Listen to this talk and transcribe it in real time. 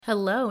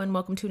Hello, and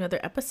welcome to another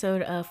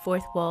episode of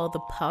Fourth Wall,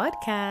 the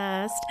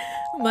podcast.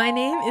 My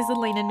name is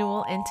Elena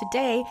Newell, and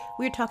today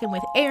we're talking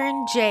with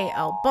Aaron J.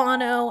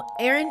 Albano.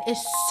 Aaron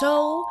is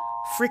so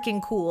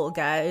freaking cool,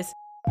 guys.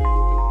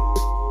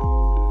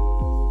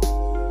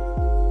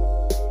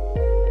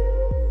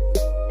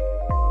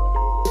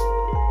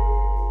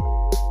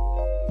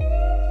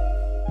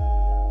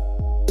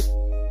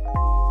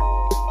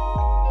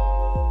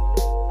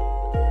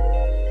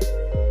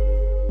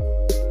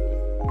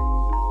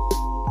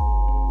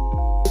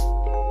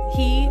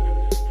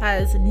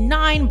 Has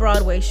 9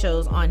 Broadway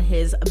shows on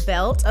his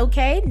belt,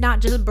 okay? Not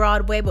just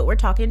Broadway, but we're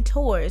talking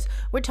tours,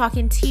 we're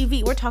talking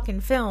TV, we're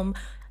talking film.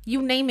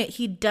 You name it,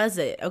 he does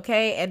it,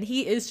 okay? And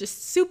he is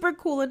just super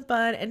cool and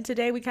fun. And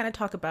today we kind of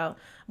talk about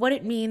what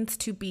it means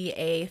to be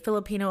a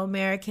Filipino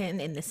American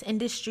in this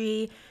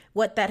industry,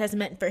 what that has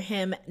meant for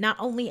him, not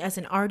only as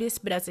an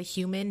artist, but as a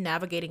human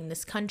navigating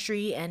this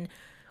country. And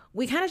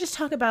we kind of just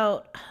talk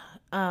about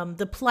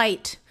the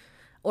plight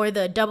or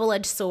the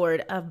double-edged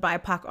sword of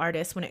BIPOC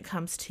artists when it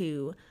comes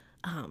to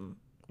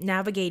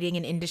navigating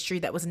an industry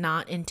that was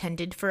not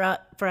intended for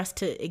us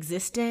to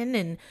exist in,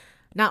 and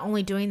not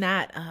only doing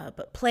that,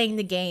 but playing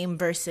the game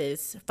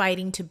versus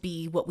fighting to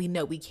be what we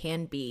know we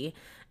can be.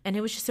 And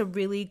it was just a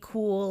really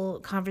cool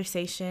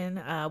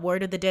conversation.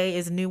 Word of the day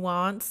is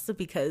nuance,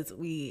 because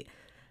we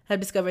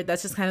have discovered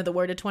that's just kind of the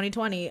word of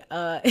 2020.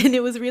 And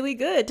it was really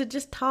good to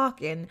just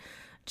talk and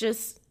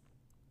just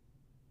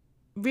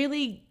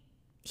really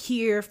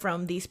hear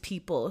from these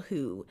people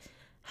who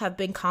have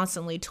been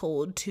constantly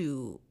told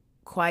to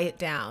quiet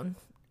down.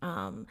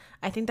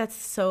 I think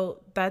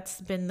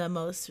that's been the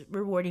most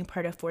rewarding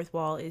part of Fourth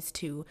Wall, is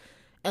to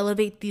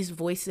elevate these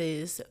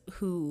voices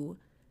who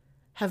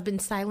have been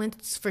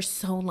silenced for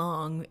so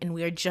long, and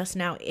we are just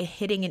now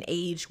hitting an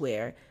age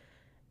where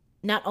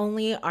not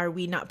only are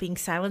we not being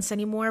silenced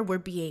anymore, we're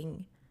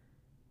being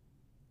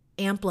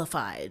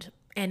amplified.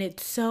 And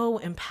it's so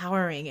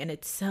empowering and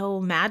it's so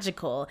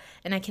magical.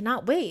 And I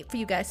cannot wait for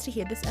you guys to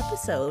hear this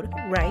episode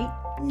right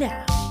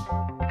now.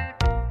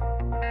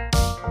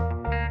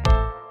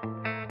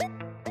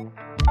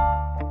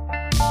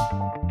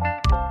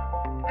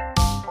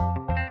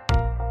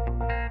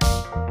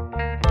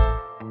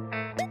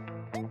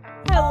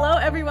 Hello,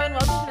 everyone.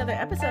 Welcome to another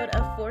episode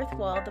of Fourth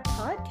Wall, the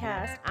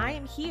podcast. I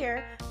am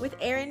here with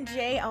Aaron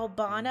J.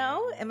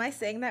 Albano. Am I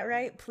saying that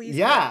right? Please.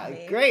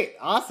 Yeah, great.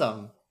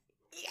 Awesome.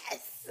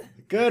 Yes.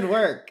 Good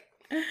work.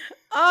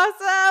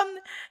 Awesome.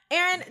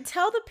 Aaron,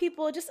 tell the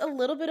people just a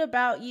little bit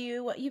about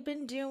you, what you've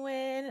been doing,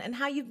 and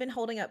how you've been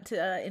holding up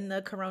to in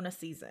the Corona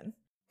season.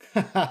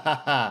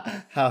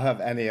 How have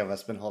any of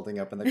us been holding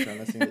up in the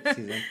Corona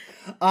season?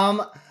 I'm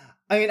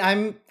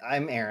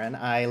Aaron.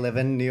 I live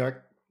in New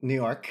York.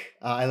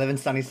 I live in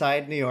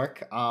Sunnyside, New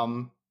York.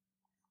 I'm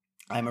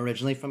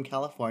originally from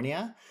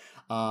California.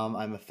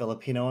 I'm a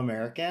Filipino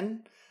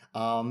American.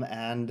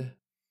 And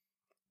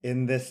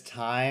in this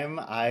time,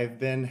 I've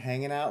been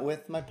hanging out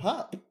with my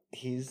pup.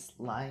 He's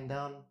lying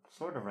down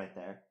sort of right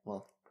there.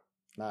 Well,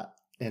 not.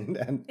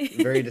 And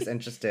very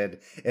disinterested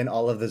in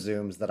all of the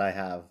Zooms that I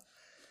have.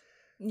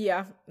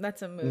 Yeah,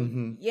 that's a move.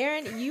 Mm-hmm.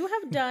 Aaron, you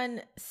have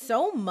done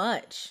so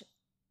much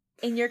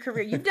in your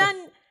career. You've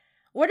done,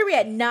 what are we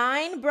at,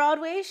 9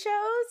 Broadway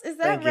shows? Is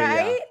that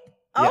right? Yeah.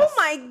 Oh, yes.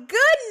 My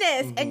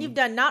goodness. Mm-hmm. And you've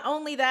done not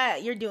only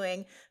that, you're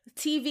doing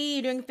TV,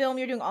 you're doing film,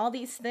 you're doing all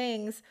these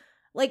things.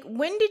 Like,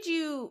 when did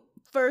you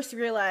first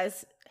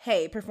realize,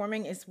 hey,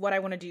 performing is what I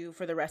want to do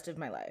for the rest of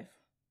my life?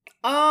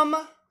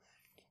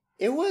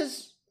 It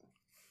was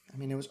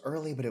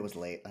early, but it was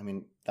late. I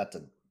mean, that's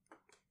a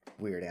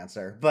weird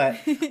answer, but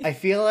I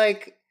feel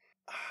like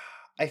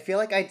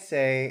I'd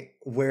say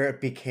where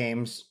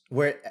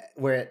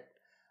it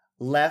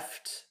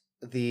left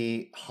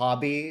the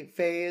hobby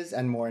phase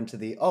and more into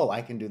the,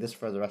 I can do this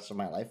for the rest of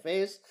my life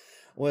phase,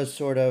 was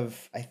sort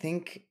of, I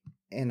think,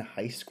 in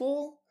high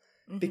school.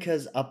 Mm-hmm.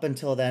 Because up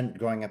until then,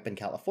 growing up in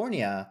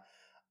California,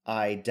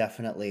 we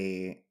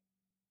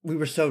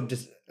were so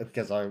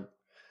because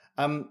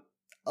I'm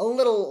a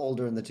little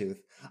older in the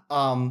tooth.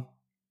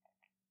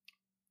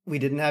 We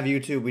didn't have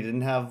YouTube. We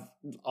didn't have,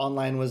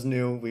 online was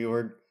new. We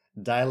were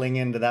dialing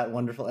into that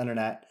wonderful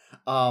internet.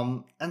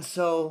 And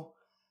so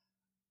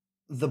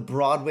the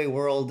Broadway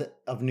world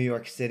of New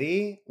York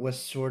City was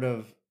sort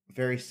of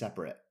very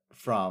separate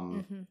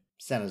from mm-hmm.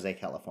 San Jose,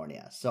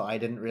 California. So I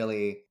didn't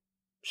really...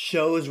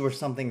 Shows were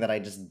something that I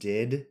just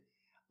did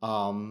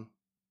for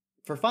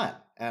fun.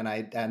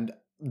 And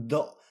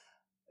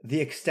the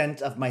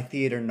extent of my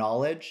theater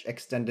knowledge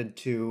extended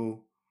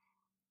to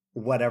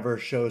whatever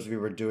shows we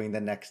were doing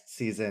the next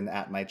season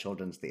at my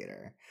children's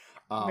theater.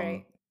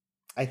 Right.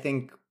 I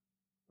think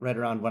right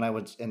around when I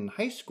was in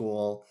high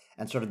school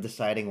and sort of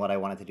deciding what I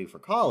wanted to do for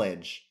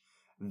college,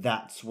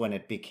 that's when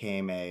it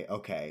became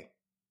okay,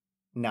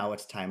 now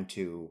it's time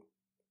to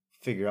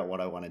figure out what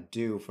I want to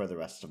do for the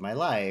rest of my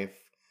life.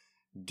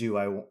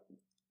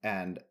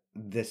 And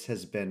this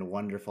has been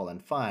wonderful and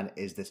fun.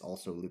 Is this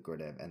also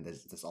lucrative? And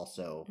is this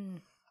also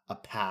a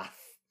path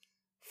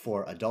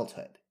for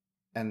adulthood?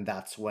 And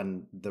that's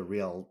when the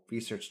real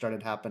research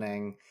started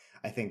happening.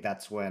 I think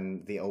that's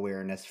when the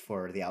awareness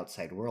for the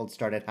outside world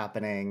started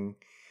happening.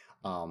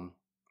 Um,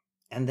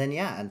 and then,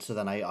 yeah, and so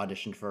then I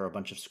auditioned for a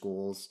bunch of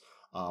schools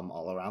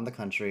all around the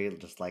country,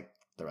 just like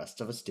the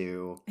rest of us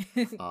do.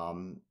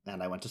 And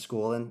I went to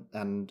school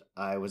and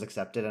I was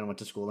accepted and went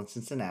to school in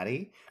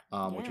Cincinnati,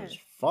 which Yeah. was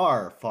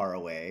far, far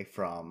away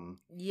from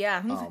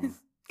Yeah.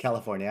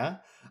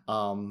 California,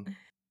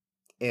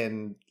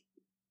 in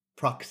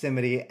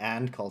proximity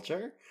and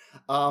culture.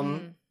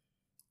 Mm,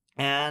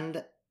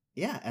 And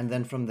yeah, and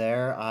then from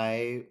there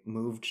I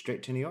moved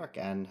straight to New York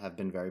and have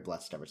been very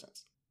blessed ever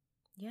since.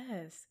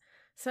 yes.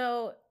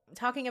 So,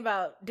 talking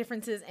about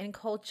differences in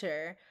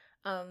culture,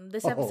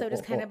 this Oh, episode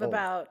is oh, kind oh, of oh.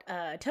 about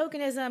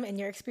tokenism and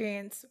your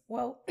experience.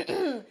 Well,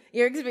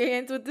 your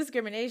experience with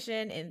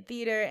discrimination in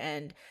theater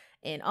and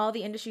in all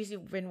the industries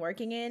you've been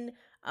working in.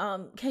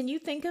 Can you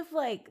think of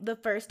like the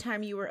first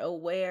time you were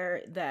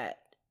aware of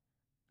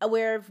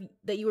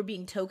that you were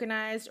being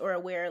tokenized, or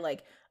aware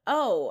like,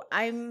 oh,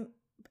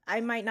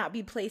 I might not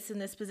be placed in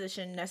this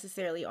position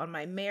necessarily on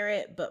my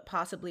merit, but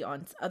possibly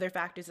on other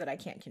factors that I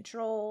can't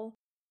control?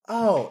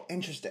 Oh,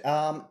 interesting.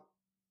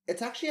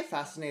 It's actually a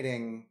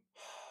fascinating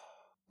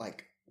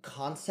like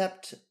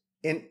concept.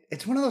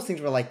 It's one of those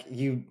things where like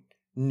you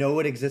know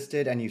it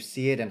existed and you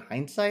see it in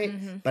hindsight,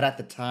 Mm-hmm. but at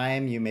the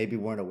time you maybe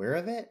weren't aware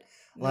of it.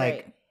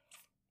 Right.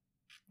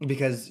 Like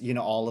because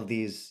all of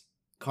these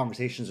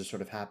conversations are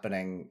sort of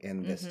happening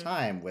in this Mm-hmm.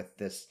 time with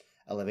this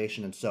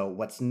elevation. And so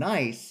what's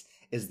nice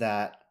is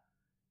that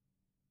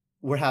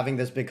we're having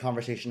this big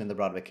conversation in the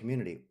Broadway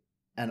community,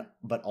 and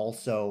but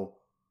also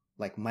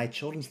like my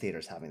children's theater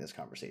is having this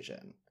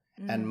conversation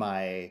and Mm.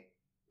 my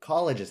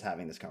college is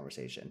having this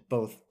conversation,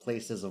 both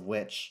places of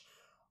which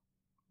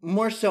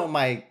more so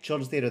my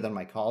children's theater than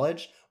my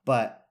college,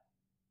 but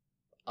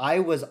I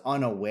was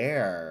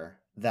unaware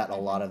that a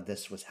lot Mm-hmm. of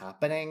this was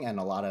happening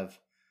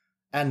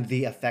and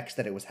the effects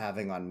that it was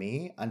having on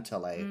me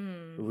until I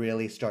Mm.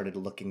 really started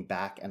looking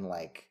back and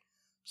like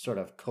sort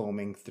of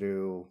combing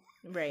through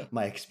Right.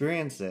 my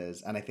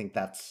experiences. And I think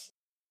that's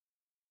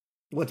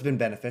what's been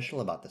beneficial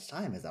about this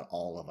time, is that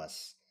all of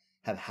us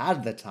have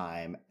had the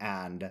time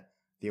and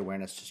the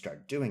awareness to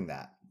start doing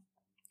that.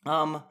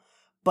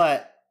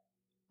 But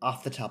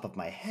off the top of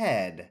my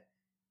head,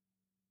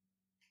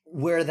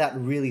 where that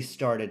really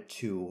started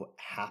to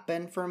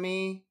happen for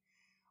me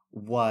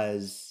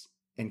was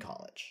in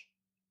college.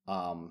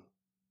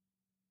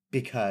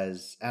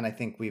 Because, and I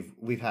think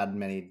we've had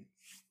many,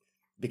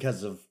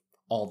 because of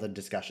all the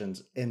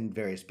discussions in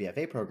various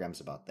BFA programs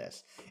about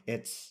this.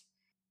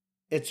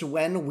 It's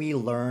when we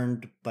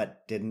learned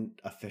but didn't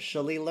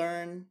officially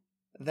learn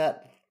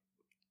that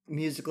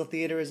musical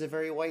theater is a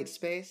very white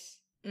space.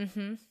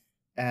 Mm-hmm.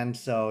 And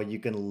so you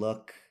can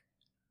look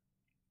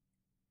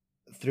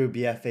through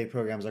BFA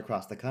programs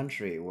across the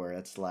country where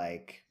it's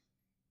like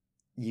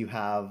you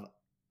have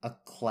a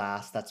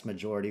class that's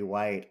majority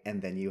white,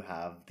 and then you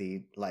have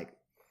the like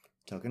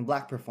token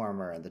black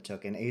performer and the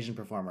token Asian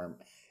performer.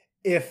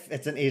 If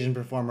it's an Asian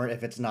performer,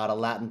 if it's not a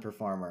Latin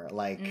performer,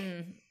 like,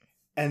 Mm.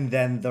 and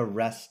then the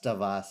rest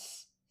of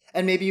us,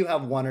 and maybe you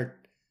have one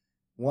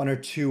or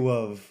two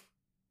of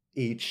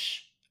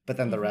each, but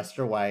then the Mm-hmm. rest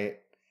are white,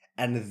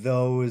 and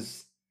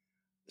those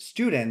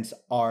students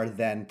are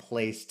then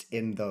placed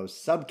in those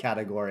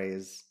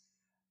subcategories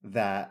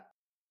that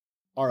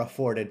are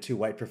afforded to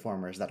white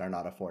performers that are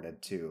not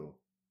afforded to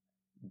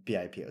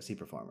BIPOC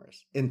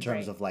performers, in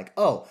terms Right. of like,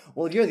 oh,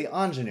 well, you're the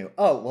ingenue.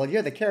 Oh, well,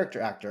 you're the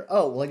character actor.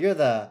 Oh, well, you're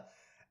the,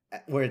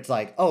 where it's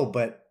like, oh,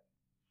 but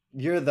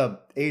you're the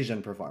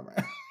Asian performer.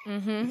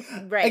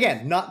 Mm-hmm. Right.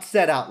 Again, not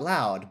said out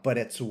loud, but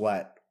it's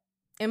what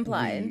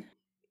Implied.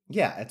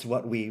 it's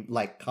what we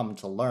like come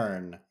to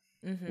learn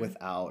Mm-hmm.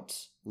 without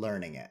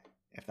learning it,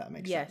 if that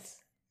makes Yes. sense.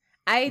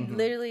 I Mhm.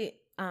 literally,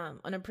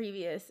 on a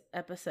previous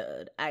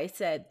episode, I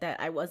said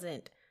that I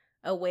wasn't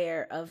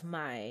aware of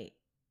my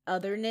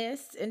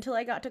otherness until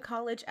I got to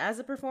college as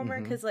a performer.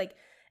 Mhm. Because, like,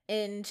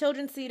 in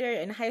children's theater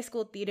and high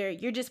school theater,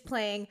 you're just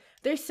playing.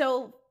 There's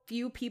so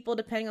few people,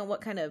 depending on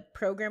what kind of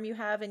program you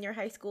have in your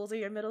high schools or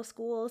your middle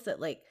schools, that,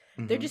 like,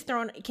 they're Mhm. just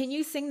throwing, can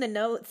you sing the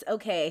notes?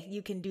 Okay,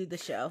 you can do the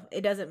show.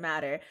 It doesn't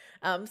matter.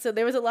 So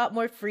there was a lot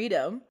more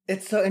freedom.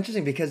 It's so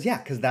interesting because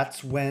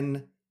that's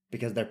when,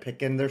 because they're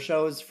picking their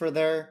shows for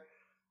their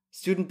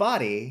student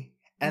body,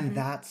 and Mhm.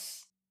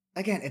 that's,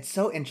 again, it's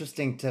so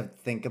interesting to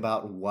think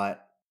about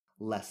what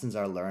lessons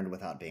are learned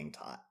without being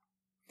taught.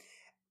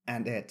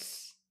 And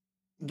it's,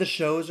 the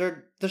shows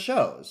are the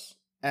shows.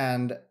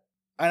 And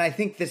I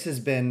think this has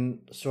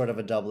been sort of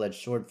a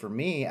double-edged sword for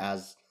me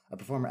as a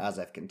performer as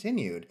I've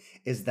continued,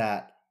 is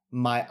that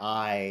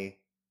I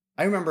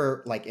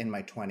remember like in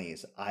my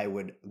 20s, I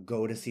would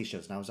go to see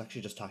shows, and I was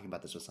actually just talking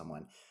about this with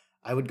someone.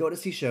 I would go to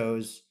see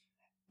shows,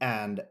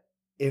 and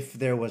if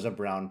there was a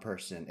brown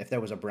person, if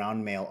there was a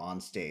brown male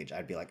on stage,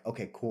 I'd be like,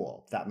 okay,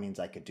 cool. That means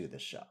I could do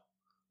this show.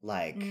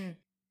 Like, Mm.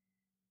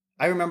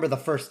 I remember the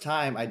first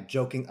time,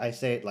 I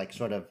say it like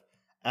sort of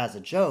as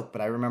a joke,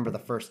 but I remember the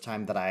first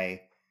time that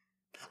I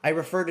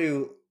refer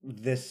to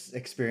this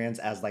experience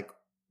as like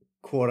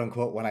quote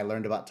unquote, when I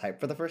learned about type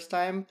for the first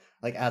time,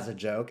 like as a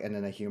joke and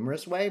in a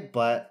humorous way.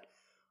 But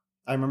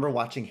I remember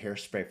watching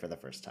Hairspray for the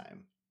first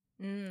time.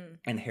 Mm.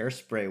 And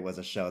Hairspray was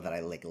a show that I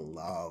like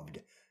loved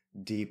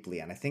deeply.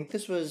 And I think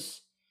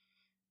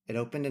it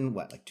opened in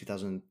what, like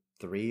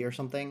 2003 or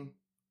something?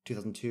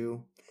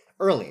 2002?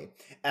 Early.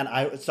 And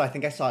I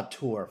think I saw a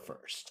tour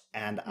first.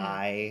 And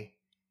I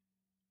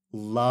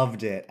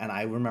loved it. And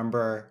I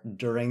remember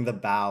during the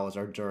bows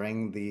or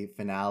during the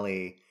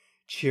finale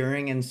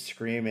cheering and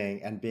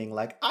screaming and being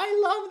like,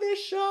 I love this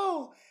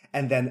show.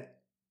 And then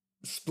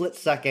split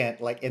second,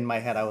 like in my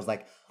head, I was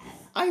like,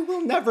 I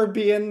will never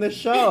be in the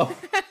show.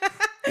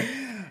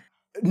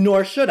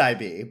 Nor should I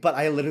be. But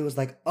I literally was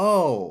like,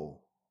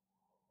 oh,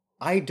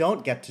 I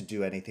don't get to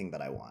do anything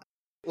that I want.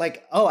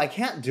 Like, oh, I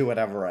can't do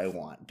whatever I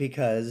want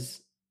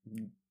because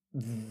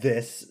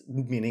this,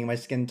 meaning my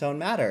skin tone,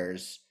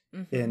 matters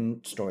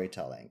in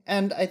storytelling.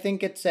 And I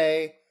think it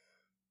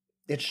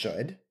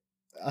should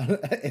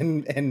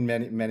in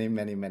many, many,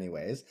 many, many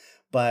ways.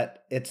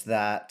 But it's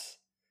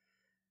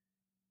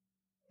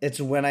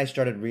when I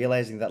started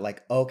realizing that,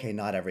 like, okay,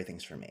 not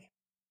everything's for me.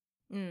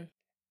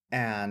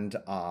 And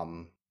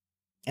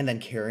then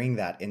carrying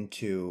that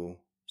into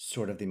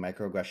sort of the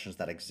microaggressions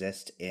that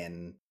exist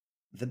in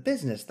the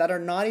business that are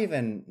not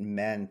even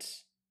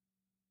meant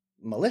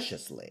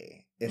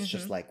maliciously. It's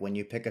just like when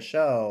you pick a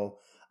show,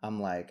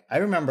 I'm like, I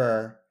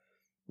remember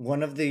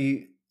one of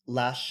the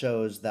last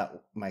shows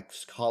that my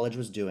college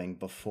was doing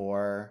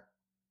before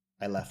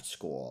I left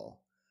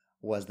school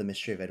was The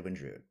Mystery of Edwin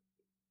Drood.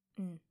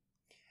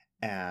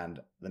 And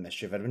The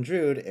Mystery of Edwin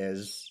Drood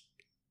is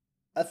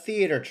a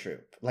theater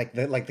troupe. Like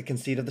the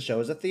conceit of the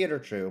show is a theater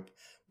troupe,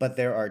 but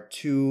there are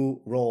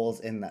two roles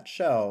in that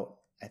show.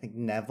 I think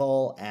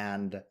Neville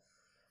and,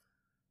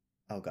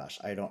 oh gosh,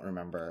 I don't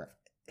remember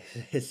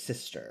his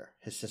sister.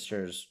 His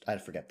sister's, I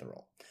forget the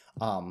role.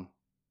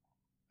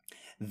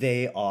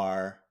 They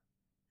are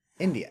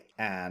Indian,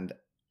 and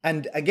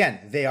again,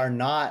 they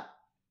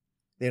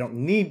don't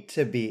need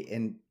to be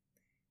in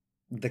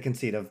the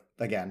conceit of,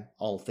 again,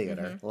 all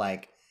theater,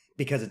 like,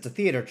 because it's a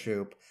theater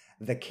troupe.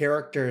 The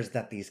characters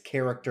that these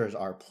characters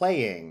are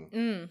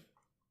playing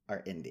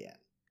are Indian.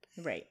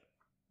 Right.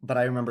 But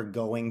I remember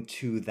going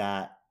to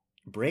that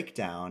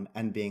breakdown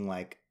and being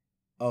like,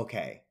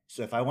 okay,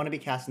 so if I want to be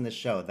cast in this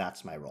show,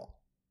 that's my role.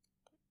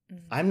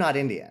 I'm not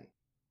Indian.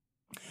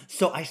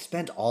 So I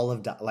spent all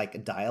of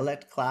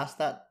dialect class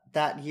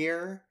that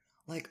year,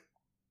 like,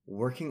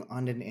 working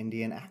on an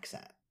Indian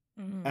accent.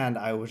 And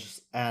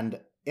and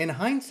in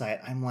hindsight,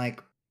 I'm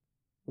like,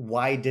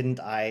 why didn't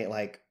I,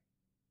 like,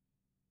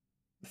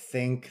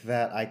 think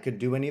that I could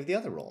do any of the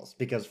other roles?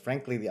 Because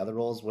frankly, the other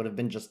roles would have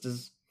been just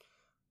as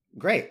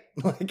great.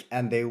 Like,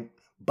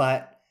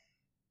 but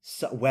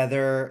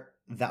whether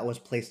that was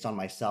placed on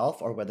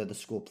myself or whether the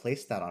school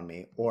placed that on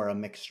me or a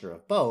mixture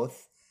of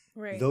both,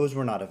 those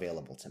were not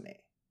available to me.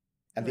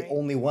 And the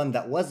only one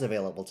that was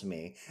available to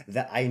me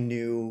that I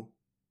knew,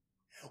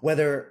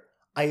 whether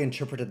I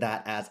interpreted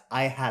that as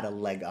I had a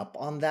leg up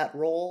on that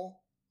role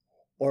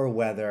or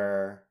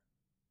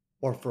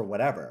for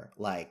whatever,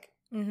 like,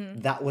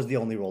 that was the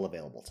only role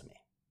available to me.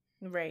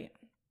 Right.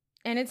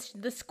 And it's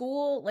the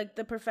school, like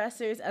the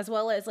professors, as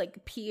well as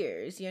like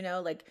peers,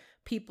 like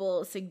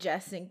people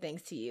suggesting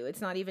things to you.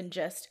 It's not even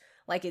just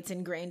like it's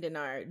ingrained in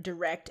our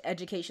direct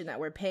education that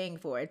we're paying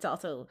for. It's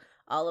also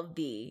all of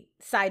the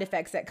side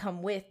effects that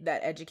come with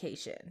that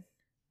education.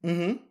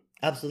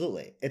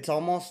 Absolutely. It's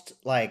almost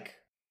like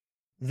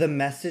the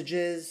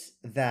messages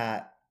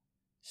that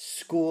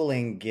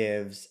schooling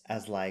gives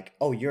as like,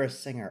 oh, you're a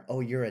singer, oh,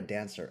 you're a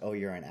dancer, oh,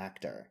 you're an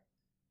actor,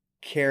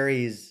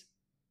 carries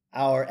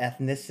our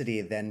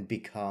ethnicity, then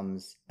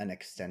becomes an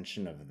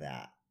extension of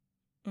that.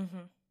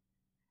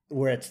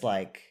 Where it's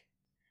like,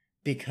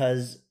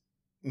 because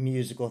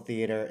musical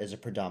theater is a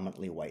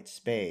predominantly white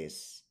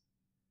space,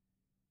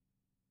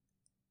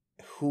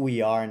 who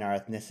we are in our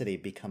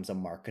ethnicity becomes a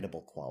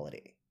marketable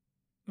quality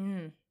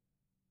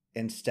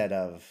instead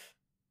of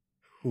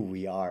who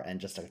we are and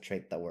just a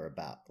trait that we're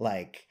about.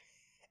 Like,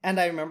 and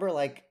I remember,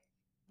 like,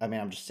 I mean,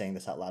 I'm just saying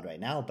this out loud right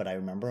now, but I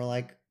remember,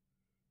 like,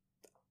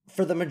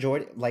 for the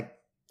majority, like,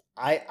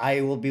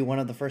 I will be one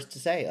of the first to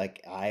say,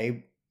 like,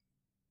 I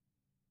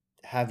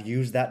have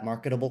used that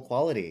marketable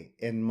quality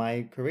in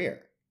my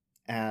career.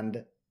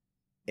 And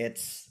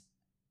it's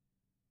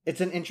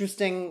an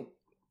interesting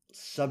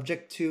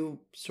subject to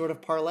sort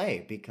of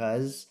parlay,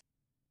 because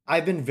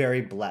I've been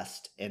very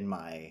blessed in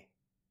my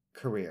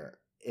career.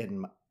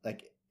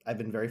 I've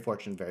been very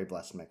fortunate, very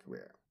blessed in my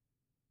career.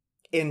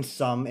 In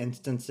some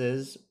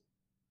instances,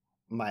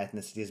 my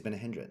ethnicity has been a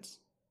hindrance.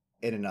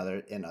 In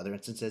other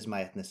instances,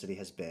 my ethnicity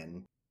has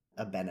been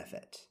a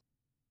benefit.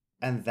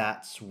 And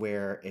that's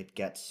where it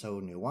gets so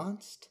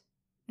nuanced.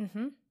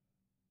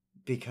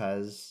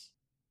 Because,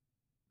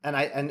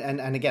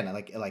 and again,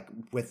 like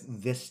with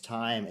this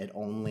time,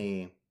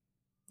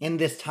 in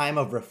this time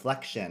of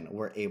reflection,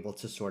 we're able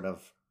to sort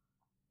of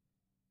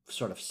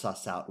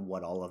suss out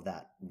what all of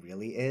that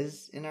really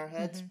is in our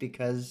heads,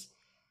 because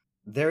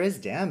there is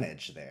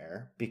damage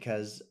there,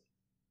 because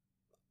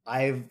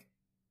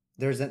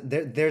there's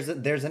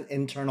an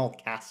internal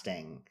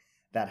casting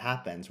that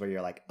happens where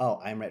you're like, oh,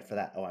 I'm right for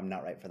that. Oh, I'm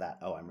not right for that.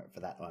 Oh, I'm right for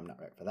that. Oh, I'm not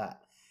right for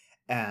that.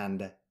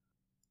 And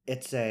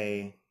it's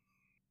and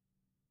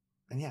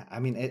yeah, I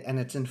mean, and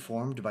it's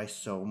informed by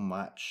so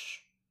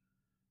much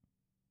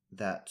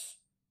that's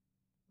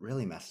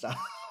really messed up.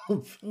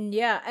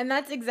 Yeah, and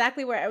that's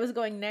exactly where I was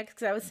going next,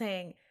 because I was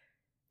saying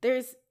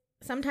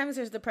sometimes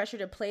there's the pressure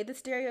to play the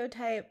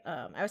stereotype.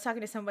 I was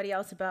talking to somebody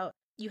else about,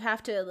 you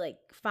have to like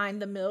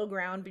find the middle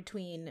ground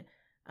between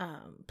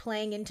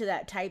playing into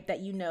that type that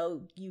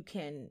you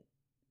can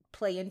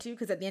play into,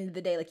 because at the end of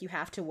the day, like, you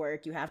have to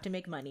work, you have to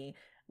make money.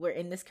 We're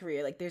in this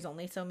career, like, there's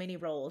only so many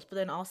roles, but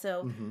then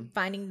also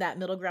finding that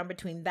middle ground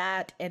between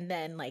that and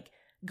then like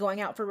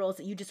going out for roles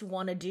that you just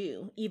want to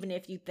do, even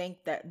if you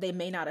think that they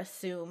may not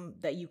assume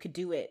that you could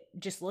do it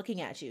just looking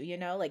at you,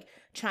 like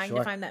trying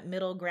to find that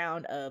middle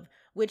ground of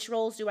which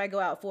roles do I go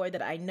out for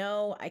that I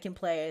know I can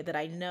play, that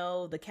I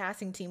know the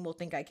casting team will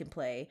think I can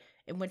play,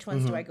 and which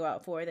ones do I go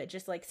out for that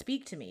just like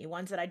speak to me,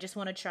 ones that I just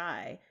want to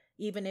try,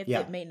 even if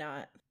it may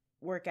not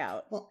work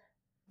out. Well,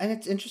 and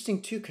it's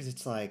interesting too, because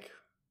it's like,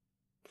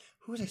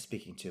 who was I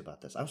speaking to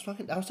about this? I was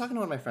talking to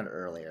one of my friend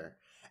earlier,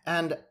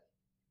 and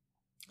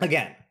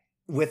again,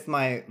 with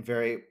my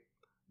very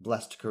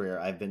blessed career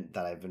I've been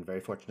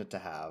very fortunate to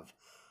have,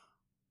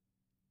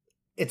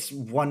 it's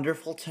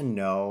wonderful to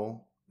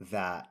know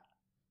that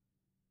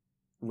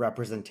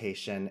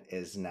representation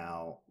is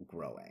now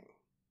growing.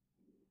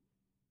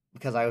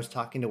 Because I was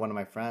talking to one of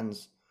my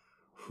friends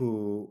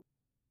who's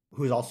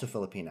also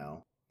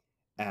Filipino,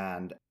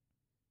 and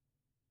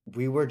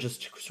we were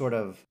just sort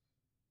of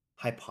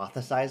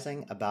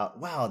hypothesizing about,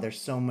 wow, there's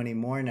so many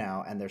more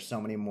now, and there's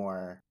so many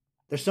more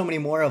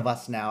of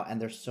us now,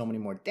 and there's so many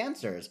more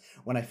dancers,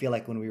 when I feel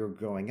like when we were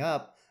growing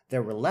up,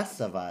 there were less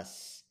of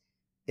us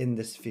in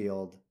this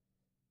field,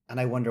 and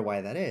I wonder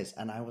why that is.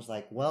 And I was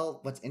like, well,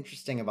 what's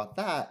interesting about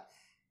that,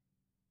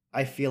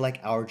 I feel like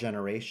our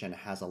generation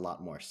has a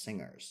lot more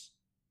singers.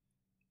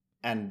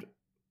 And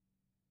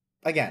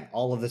again,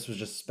 all of this was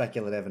just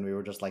speculative, and we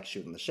were just like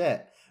shooting the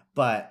shit,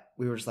 but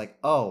we were just like,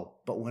 oh,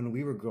 but when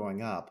we were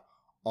growing up,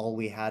 all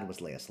we had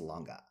was Lea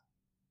Salonga,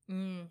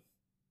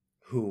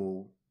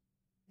 who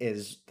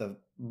is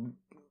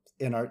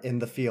in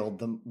the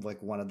field,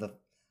 like one of the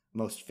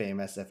most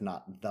famous, if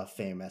not the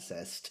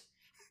famousest,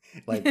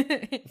 like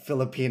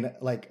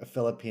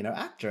Filipino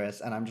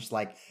actress. And I'm just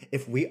like,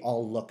 if we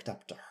all looked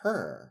up to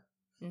her,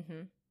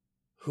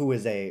 who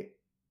is a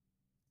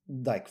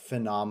like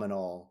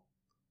phenomenal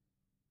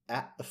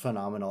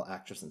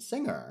actress and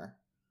singer,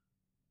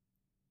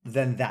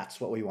 then that's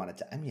what we wanted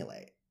to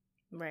emulate.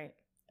 Right.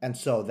 And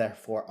so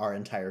therefore our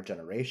entire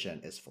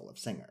generation is full of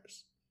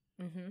singers.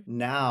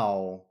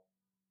 Now,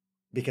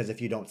 because if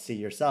you don't see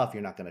yourself,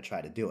 you're not going to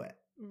try to do it.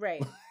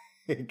 Right.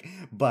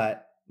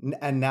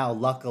 And now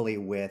luckily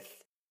with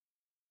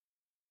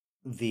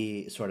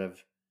the sort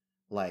of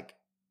like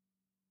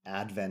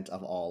advent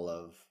of all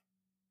of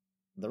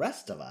the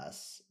rest of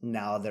us,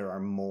 now there are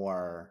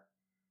more,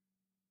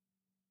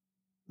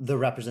 the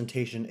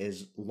representation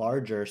is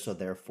larger, so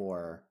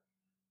therefore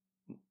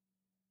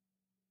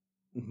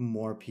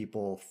more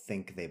people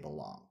think they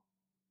belong.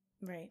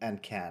 Right.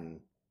 And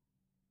can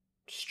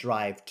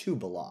strive to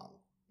belong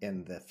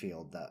in the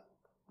field that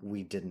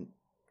we didn't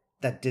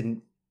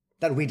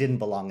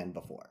belong in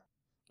before.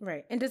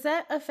 Right. And does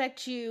that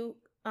affect you?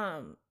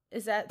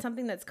 Is that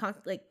something that's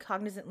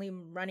cognizantly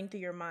running through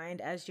your mind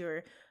as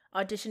you're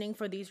auditioning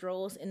for these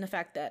roles, in the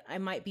fact that I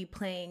might be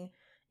playing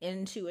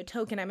into a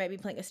token, I might be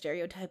playing a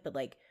stereotype, but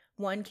like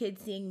one kid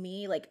seeing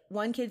me like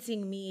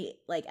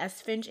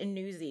as Finch in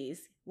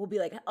Newsies will be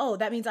like, oh,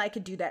 that means I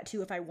could do that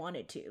too if I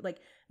wanted to. Like,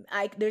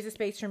 there's a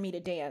space for me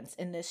to dance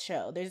in this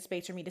show. There's a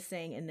space for me to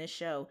sing in this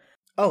show.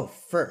 Oh,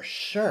 for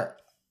sure.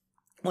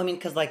 Well, I mean,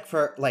 because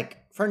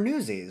for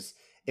Newsies,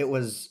 it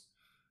was,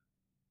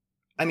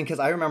 I mean, because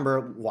I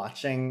remember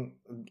watching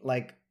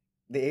like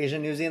the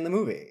Asian Newsie in the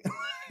movie.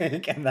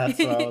 And that's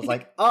when I was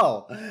like,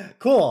 oh,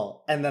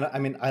 cool. And then, I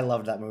mean, I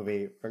loved that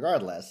movie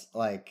regardless.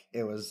 Like,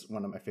 it was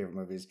one of my favorite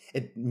movies.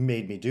 It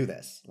made me do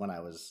this when I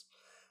was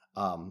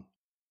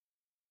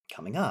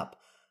coming up.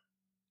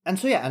 And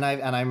so, yeah, and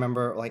I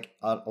remember like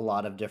a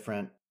lot of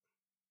different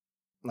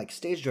like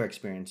stage door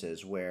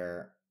experiences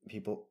where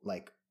people,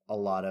 like a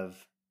lot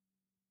of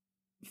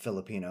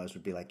Filipinos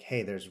would be like,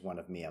 hey, there's one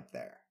of me up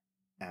there.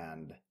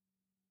 And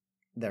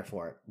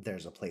therefore,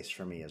 there's a place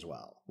for me as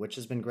well, which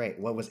has been great.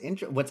 What's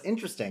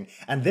interesting,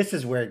 and this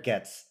is where it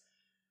gets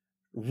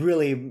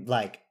really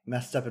like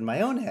messed up in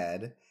my own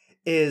head,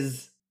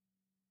 is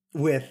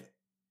with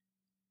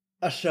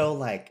a show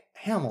like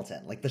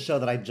Hamilton, like the show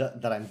that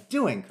I'm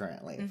doing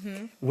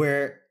currently,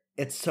 where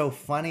it's so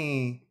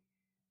funny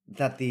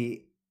that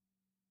the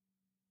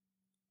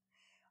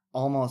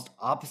almost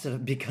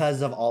opposite,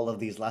 because of all of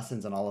these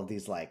lessons and all of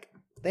these like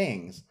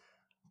things,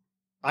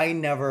 I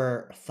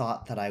never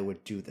thought that I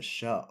would do the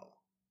show,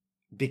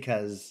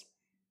 because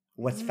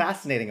what's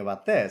fascinating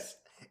about this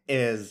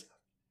is,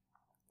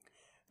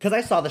 because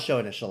I saw the show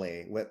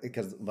initially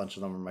because a bunch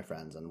of them were my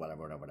friends and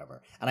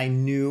whatever. And I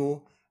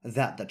knew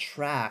that the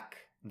track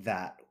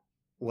that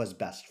was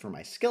best for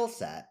my skill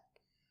set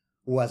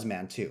was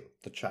Man 2,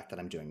 the track that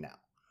I'm doing now.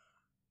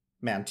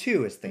 Man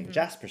 2 is Thane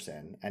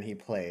Jasperson, and he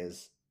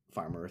plays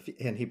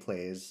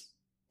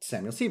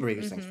Samuel Seabury,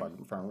 who sings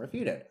Farmer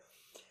Refuted.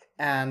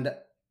 And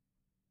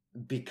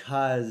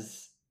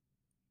because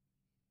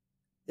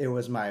it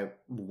was my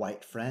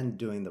white friend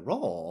doing the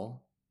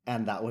role,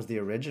 and that was the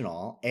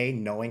original,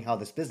 knowing how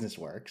this business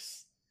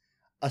works,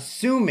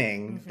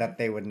 assuming that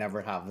they would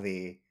never have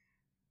the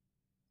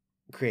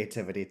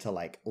creativity to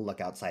like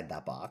look outside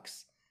that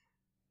box,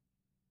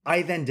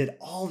 I then did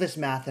all this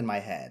math in my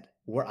head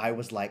where I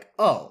was like,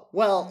 oh,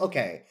 well,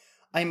 okay.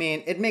 I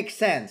mean, it makes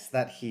sense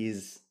that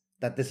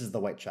this is the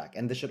white track,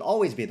 and this should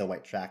always be the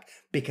white track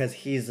because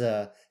he's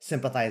a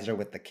sympathizer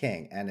with the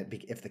king. And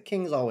if the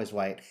king's always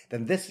white,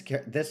 then this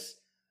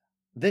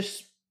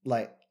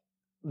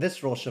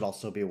role should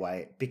also be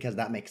white because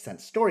that makes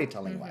sense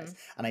storytelling wise.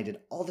 And I did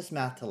all this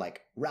math to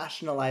like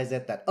rationalize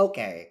it that,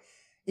 okay,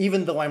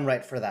 even though I'm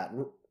right for that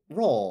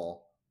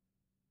role,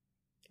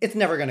 it's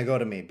never going to go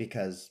to me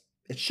because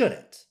it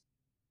shouldn't.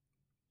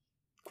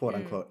 Quote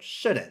unquote,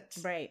 shouldn't.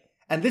 Right.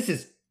 And this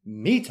is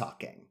me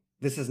talking.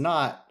 This is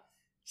not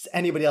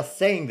anybody else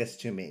saying this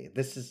to me.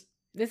 This is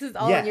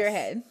all in your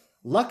head.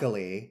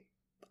 Luckily,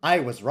 I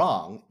was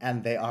wrong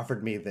and they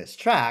offered me this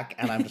track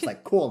and I'm just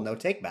like, cool, no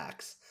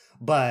takebacks.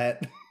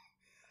 But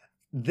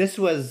this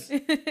was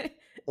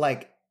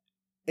like,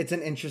 it's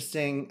an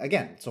interesting,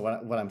 again, so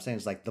what I'm saying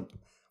is like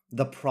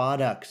the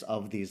products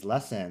of these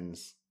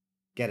lessons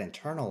get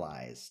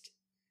internalized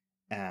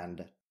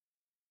and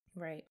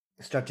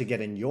start to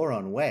get in your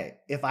own way.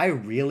 If I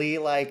really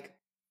like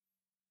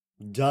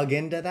dug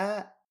into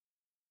that,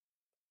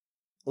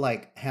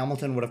 like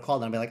Hamilton would have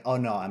called and be like, oh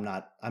no, I'm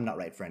not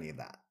right for any of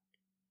that.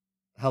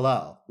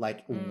 Hello.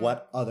 Like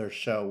what other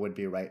show would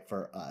be right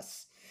for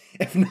us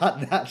if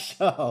not that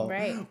show?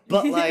 Right.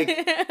 But like,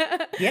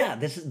 yeah,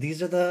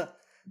 these are the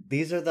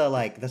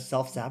like the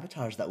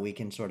self-sabotage that we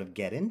can sort of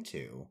get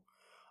into.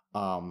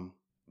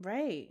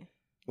 Right.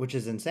 Which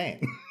is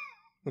insane.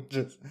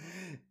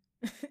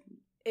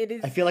 It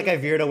is. I feel like I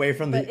veered away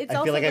from I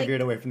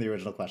veered away from the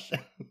original question.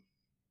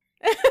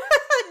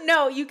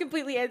 No, you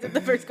completely answered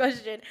the first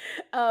question.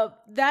 But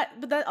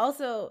that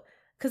also,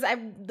 because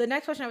the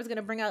next question I was going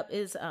to bring up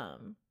is,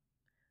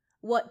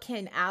 what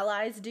can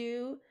allies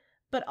do?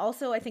 But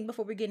also, I think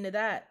before we get into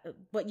that,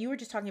 what you were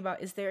just talking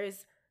about is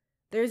there's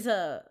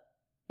a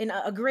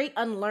great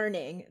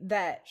unlearning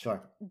that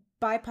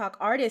BIPOC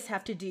artists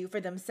have to do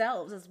for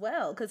themselves as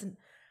well, because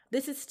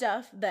this is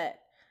stuff that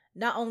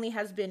not only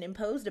has been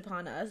imposed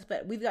upon us,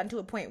 but we've gotten to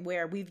a point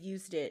where we've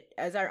used it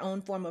as our own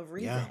form of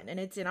reason. And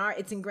it's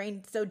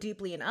ingrained so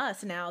deeply in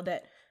us now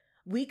that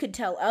we could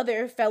tell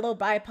other fellow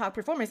BIPOC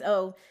performers,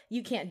 oh,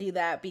 you can't do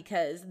that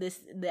because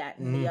this, that,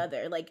 and the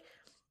other. Like,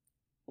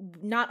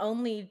 not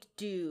only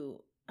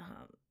do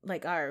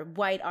like our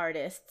white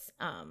artists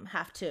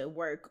have to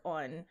work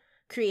on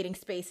creating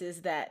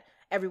spaces that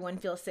everyone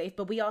feels safe,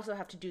 but we also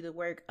have to do the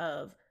work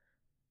of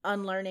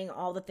unlearning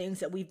all the things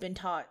that we've been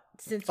taught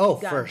since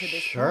we've gotten to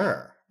this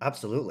point.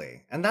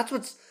 Absolutely. And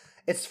that's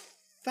it's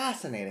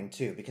fascinating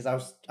too, because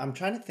I'm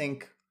trying to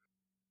think.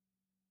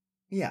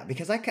 Yeah,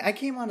 because I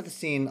came onto the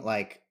scene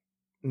like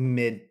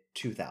mid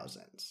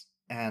 2000s,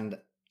 and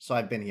so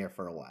I've been here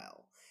for a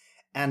while,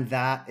 and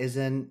that is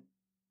an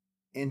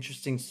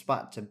interesting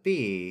spot to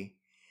be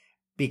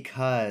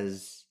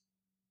because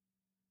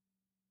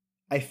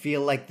I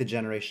feel like the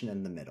generation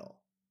in the middle,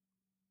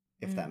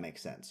 if that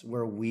makes sense,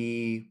 where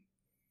we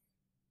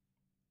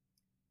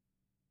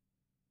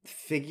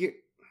figured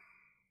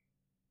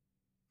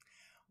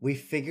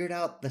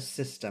out the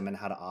system and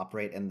how to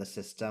operate in the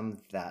system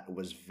that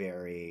was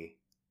very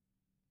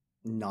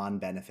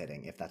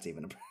non-benefiting, if that's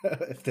even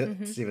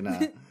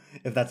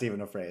if that's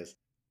even a phrase.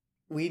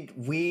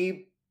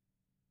 We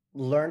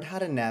learned how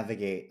to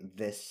navigate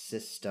this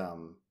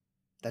system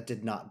that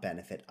did not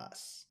benefit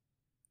us,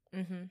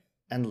 and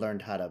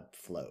learned how to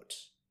float.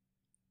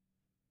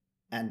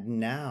 And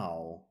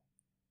now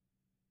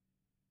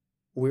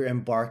we're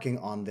embarking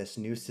on this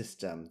new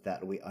system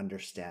that we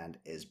understand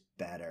is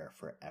better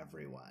for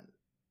everyone.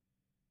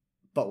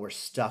 But we're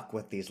stuck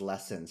with these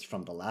lessons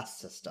from the last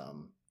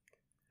system.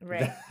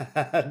 Right.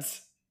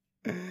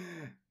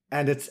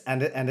 And it's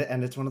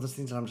one of those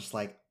things that I'm just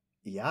like,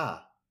 yeah,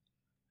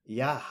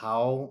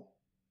 how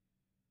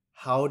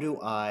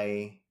do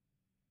I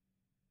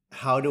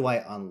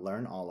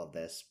unlearn all of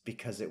this,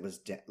 because it was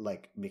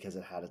because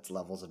it had its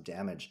levels of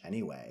damage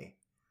anyway.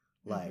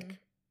 Like,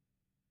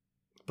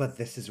 but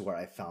this is where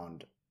I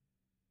found,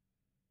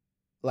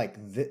 like,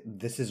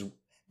 this is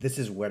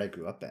what I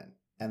grew up in,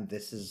 and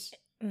this is,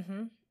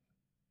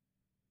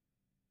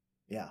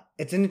 yeah,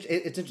 it's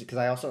interesting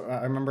because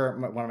I remember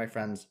one of my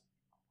friends,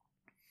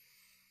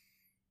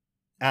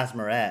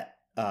 Asmaret,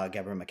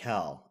 Gabrielle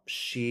McKell,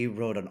 she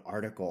wrote an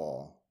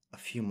article a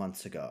few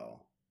months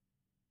ago,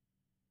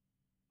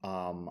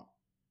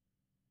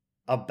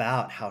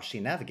 about how she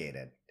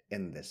navigated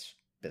in this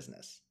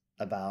business,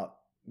 about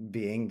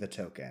being the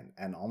token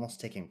and almost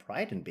taking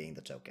pride in being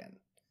the token.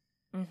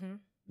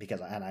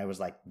 and I was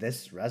like,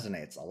 this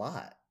resonates a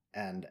lot.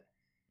 And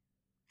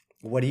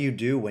what do you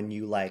do when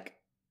you like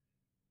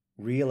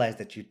realize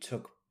that you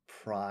took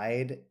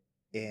pride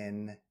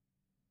in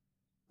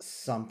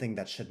something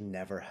that should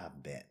never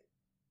have been?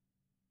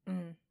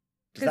 Mm.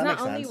 Does Because that not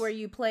make only sense? were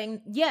you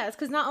playing, yes,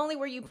 because not only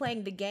were you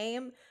playing the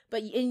game,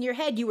 but in your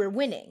head you were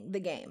winning the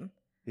game.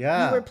 You were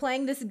Yeah.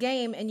 playing this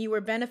game and you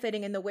were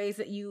benefiting in the ways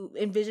that you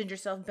envisioned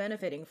yourself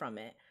benefiting from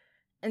it.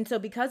 And so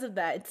because of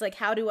that, it's like,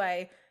 how do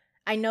I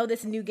know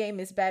this new game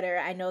is better.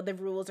 I know the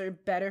rules are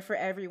better for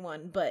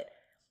everyone, but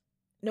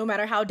no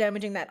matter how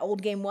damaging that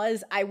old game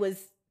was, I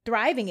was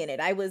thriving in it.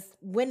 I was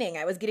winning.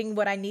 I was getting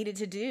what I needed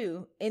to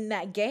do in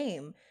that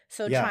game.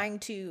 So Yeah. trying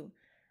to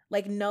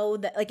like know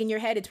that, like, in your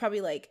head, it's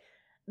probably like,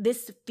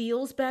 this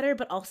feels better,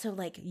 but also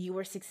like you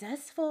were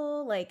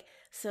successful. Like,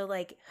 so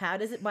like,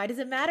 why does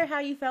it matter how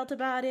you felt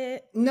about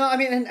it? No, I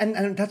mean,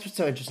 and that's what's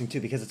so interesting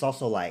too, because it's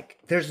also like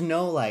there's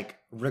no like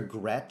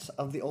regret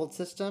of the old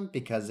system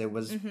because it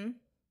was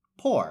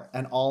poor,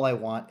 and all I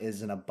want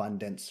is an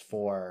abundance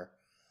for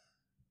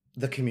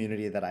the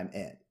community that I'm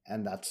in,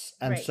 and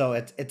Right. so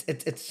it's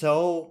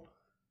so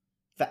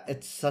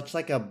it's such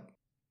like a.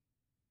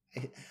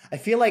 I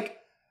feel like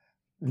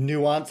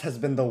nuance has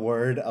been the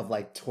word of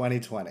like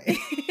 2020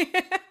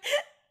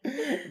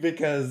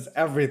 because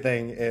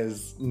everything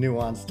is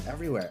nuanced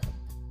everywhere.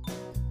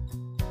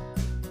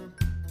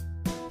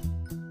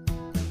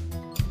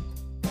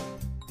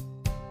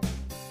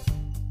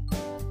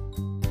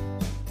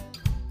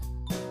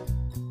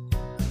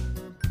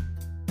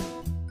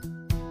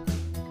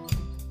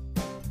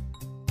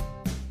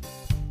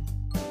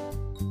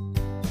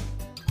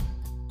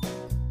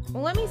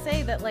 Well, let me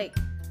say that, like,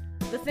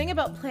 the thing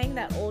about playing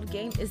that old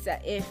game is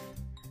that if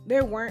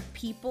there weren't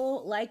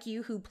people like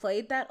you who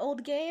played that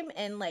old game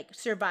and, like,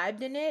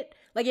 survived in it,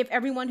 like, if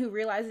everyone who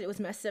realized it was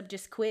messed up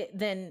just quit,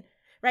 then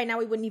right now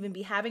we wouldn't even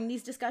be having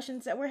these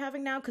discussions that we're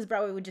having now, because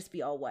Broadway would just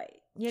be all white,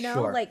 you know?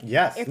 Sure. Like,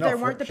 Yes. if No, there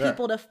for weren't the sure.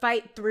 people to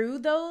fight through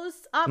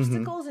those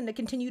obstacles and to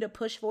continue to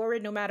push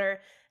forward no matter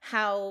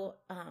how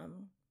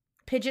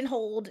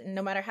pigeonholed and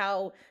no matter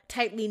how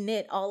tightly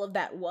knit all of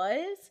that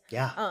was,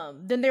 Yeah.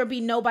 then there'd be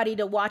nobody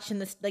to watch in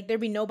this, like, there'd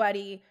be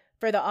nobody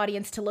for the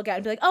audience to look at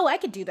and be like, oh, I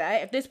could do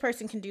that. If this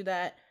person can do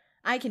that,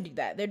 I can do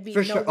that. There'd be For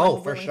no sure. one Oh,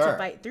 for willing sure. to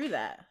fight through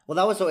that. Well,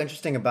 that was so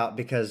interesting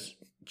because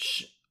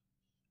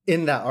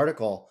in that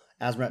article,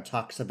 Asmeret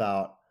talks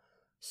about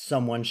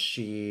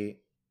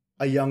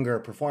a younger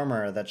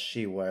performer that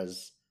she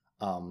was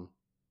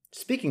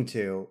speaking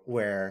to,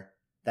 where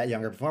that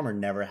younger performer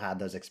never had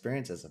those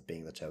experiences of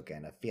being the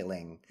token, of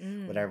feeling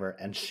whatever.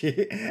 And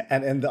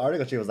and in the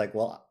article, she was like,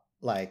 well,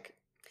 like,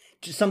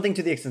 just something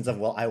to the extent of,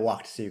 well, I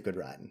walked so you could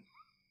run.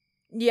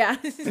 Yeah.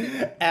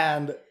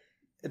 And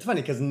it's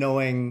funny because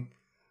knowing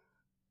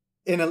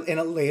in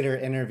a later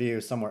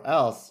interview somewhere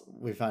else,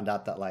 we found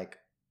out that like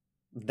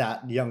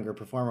that younger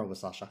performer was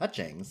Sasha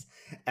Hutchings,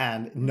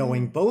 and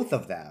knowing both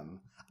of them,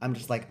 I'm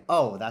just like,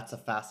 oh, that's a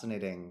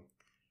fascinating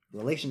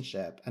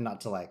relationship. And not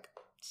to like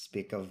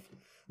speak of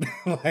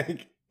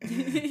like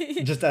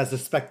just as a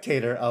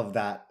spectator of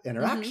that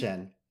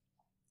interaction,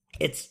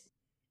 it's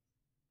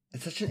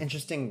such an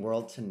interesting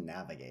world to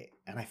navigate.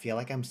 And I feel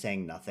like I'm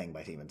saying nothing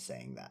by even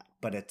saying that,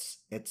 but it's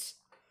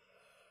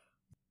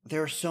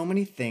there are so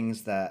many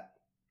things that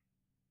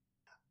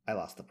I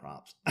lost the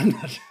prompts. I'm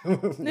not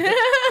sure.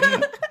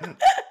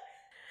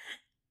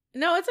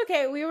 No, it's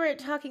okay. We were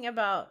talking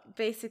about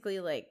basically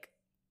like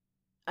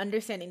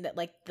understanding that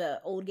like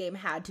the old game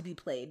had to be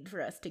played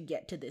for us to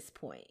get to this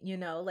point, you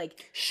know?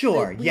 Like,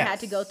 sure, we yes. had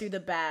to go through the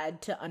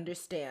bad to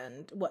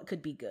understand what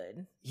could be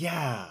good.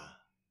 Yeah.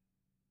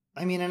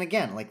 I mean, and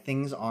again, like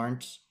things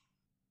aren't.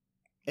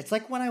 It's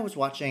like when I was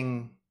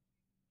watching.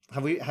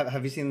 Have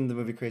you seen the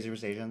movie Crazy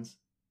Rich Asians?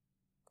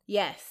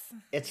 Yes.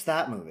 It's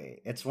that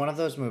movie. It's one of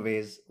those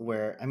movies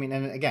where, I mean,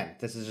 and again,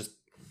 this is just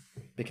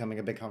becoming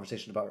a big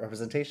conversation about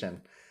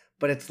representation,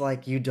 but it's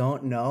like you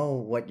don't know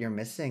what you're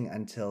missing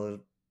until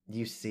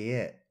you see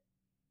it.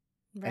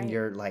 Right. And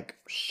you're like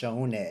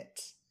shown it,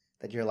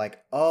 that you're like,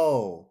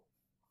 oh.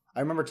 I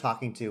remember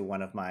talking to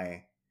one of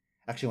my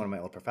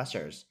old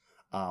professors,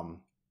 a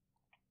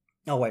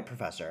white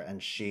professor,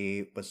 and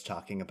she was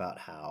talking about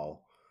how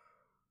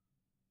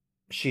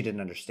she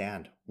didn't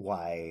understand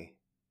why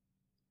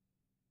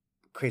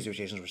Crazy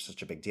Rich Asians were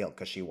such a big deal,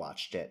 because she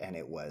watched it and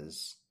it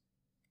was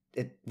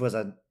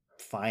a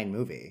fine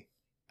movie.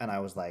 And I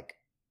was like,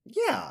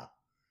 yeah,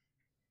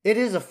 it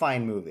is a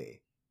fine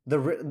movie.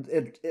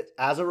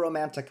 As a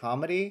romantic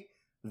comedy,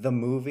 the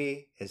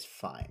movie is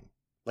fine.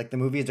 Like, the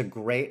movie is a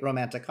great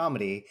romantic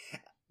comedy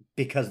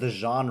because the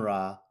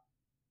genre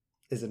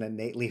is an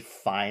innately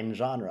fine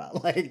genre.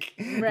 Like,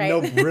 right.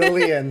 No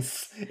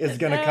brilliance is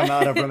going to come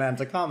out of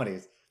romantic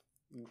comedies.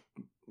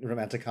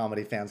 Romantic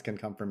comedy fans can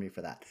come for me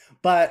for that.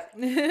 But,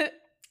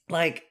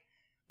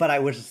 but I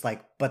was just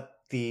like, but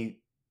the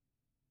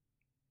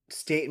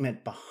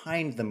statement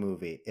behind the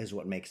movie is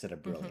what makes it a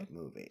brilliant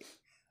movie.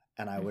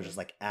 And I was just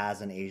like,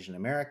 as an Asian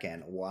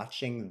American,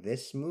 watching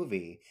this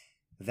movie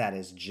that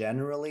is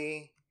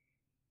generally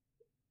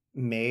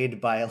made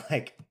by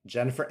like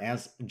Jennifer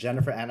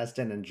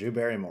Aniston and Drew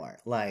Barrymore.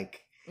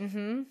 Like,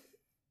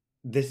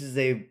 this is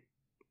a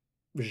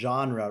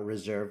genre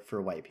reserved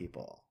for white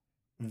people.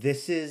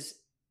 This is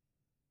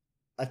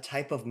a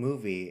type of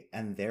movie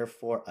and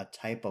therefore a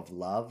type of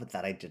love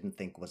that I didn't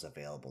think was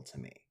available to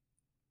me.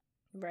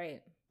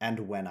 Right.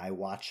 And when I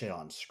watch it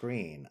on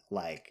screen,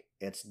 like,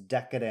 it's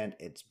decadent,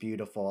 it's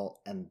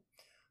beautiful, and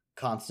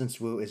Constance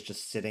Wu is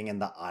just sitting in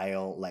the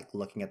aisle, like,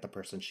 looking at the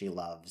person she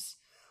loves,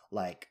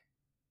 like,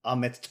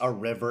 amidst a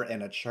river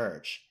in a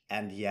church,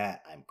 and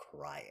yet I'm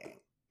crying.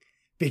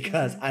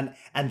 Because, and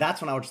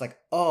that's when I was just like,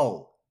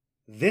 oh,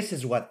 this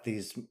is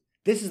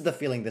the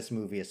feeling this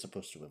movie is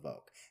supposed to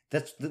evoke.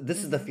 This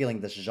is the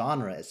feeling this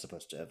genre is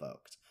supposed to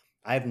evoke.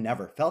 I've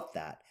never felt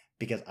that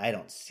because I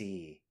don't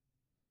see...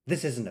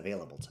 This isn't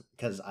available to me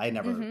because I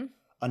never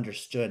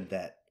understood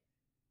that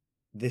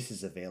this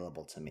is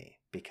available to me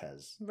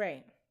because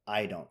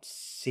I don't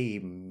see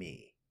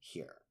me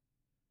here.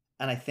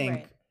 And I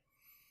think,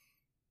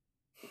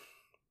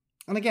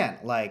 and again,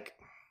 like,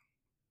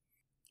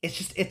 it's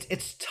just,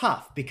 it's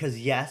tough because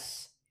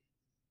yes,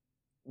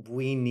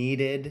 we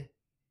needed,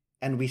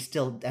 and we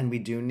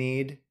do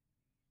need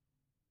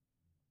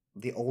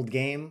the old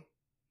game,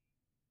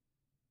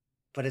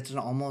 but it's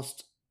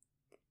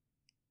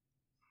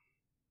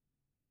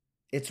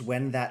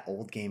when that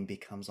old game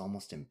becomes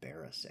almost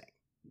embarrassing.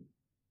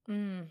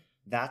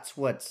 That's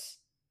what's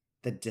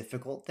the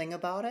difficult thing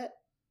about it,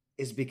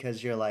 is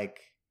because you're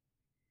like,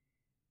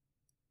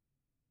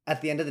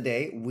 at the end of the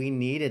day, we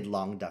needed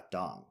Long Duck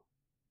Dong.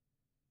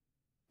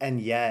 And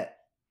yet,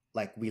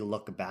 like, we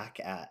look back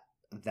at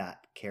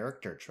that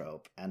character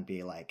trope and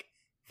be like,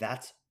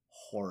 that's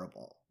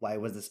horrible. Why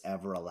was this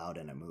ever allowed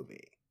in a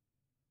movie?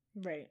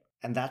 Right.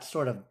 And that's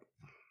sort of,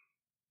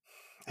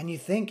 and you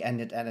think,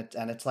 and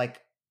it's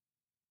like,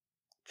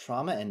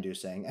 trauma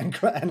inducing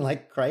and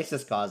like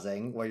crisis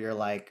causing, where you're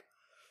like,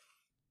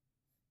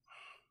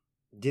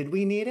 did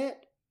we need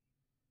it?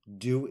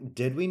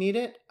 Did we need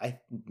it?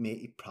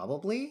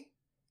 Probably.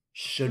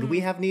 Should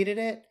we have needed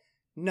it?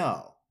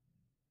 No.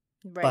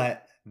 Right.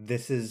 But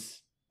this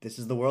is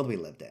the world we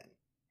lived in,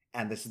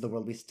 and this is the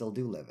world we still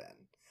do live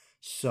in.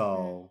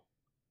 So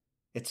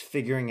it's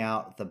figuring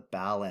out the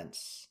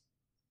balance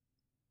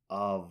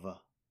of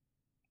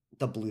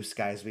the blue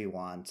skies we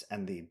want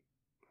and the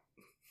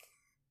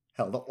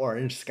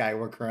orange sky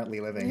we're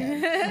currently living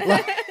in.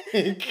 Like,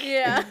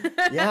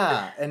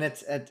 yeah, and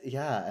it's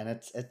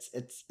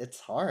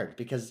hard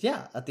because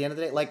at the end of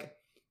the day, like,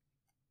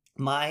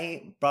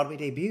 my Broadway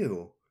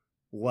debut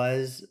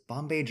was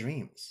Bombay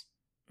Dreams.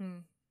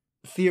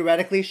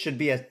 Theoretically should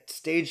be a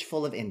stage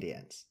full of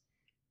Indians.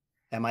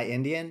 Am I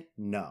Indian?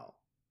 No.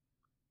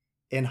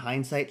 In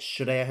hindsight,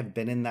 should I have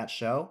been in that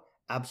show?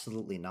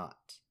 Absolutely not.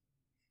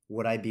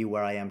 Would I be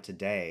where I am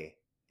today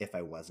if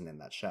I wasn't in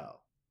that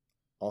show?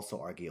 Also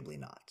arguably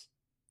not.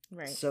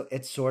 Right. So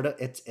it's sort of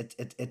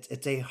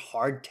it's a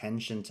hard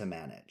tension to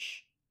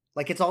manage.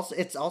 Like, it's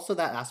also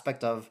that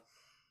aspect of,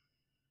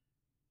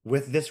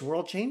 with this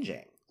world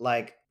changing.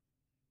 Like,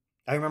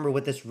 I remember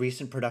with this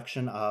recent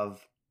production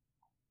of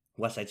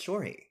West Side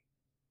Story,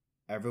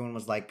 everyone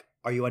was like,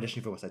 are you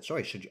auditioning for West Side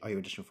Story? Are you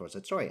auditioning for West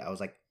Side Story? I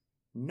was like,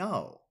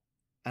 no.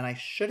 And I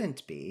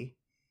shouldn't be,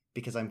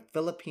 because I'm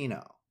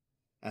Filipino.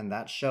 And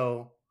that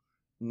show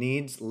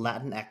needs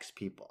Latinx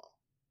people.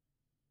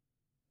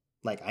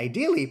 Like,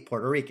 ideally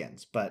Puerto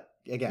Ricans, but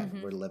again,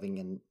 we're living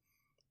in,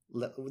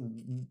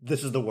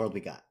 this is the world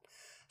we got.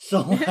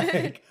 So,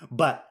 like,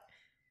 but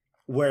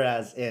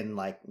whereas in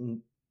like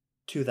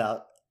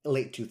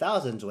late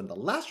 2000s, when the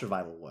last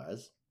revival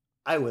was,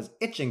 I was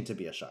itching to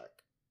be a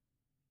shark.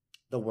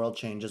 The world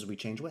changes, we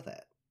change with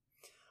it.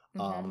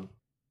 And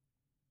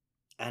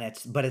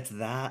it's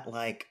that,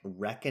 like,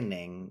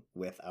 reckoning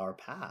with our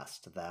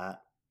past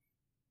that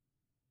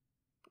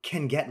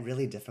can get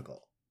really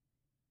difficult.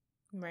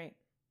 Right.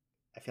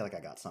 I feel like I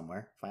got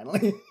somewhere,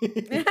 finally.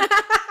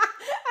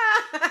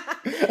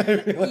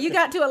 You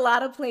got to a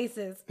lot of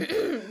places.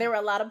 There were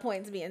a lot of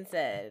points being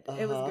said.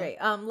 It was great.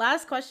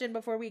 Last question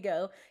before we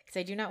go, because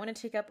I do not want to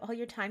take up all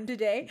your time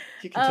today.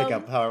 You can take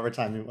up however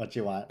time what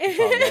you want.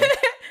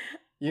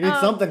 You need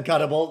something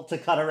cuttable to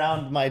cut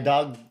around my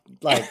dog,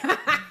 like,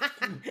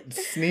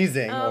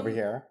 sneezing over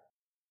here.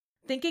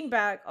 Thinking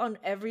back on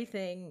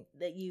everything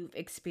that you've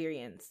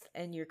experienced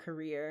in your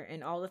career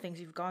and all the things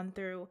you've gone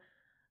through,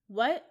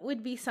 what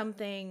would be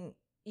something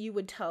you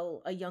would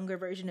tell a younger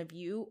version of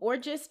you, or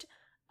just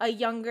a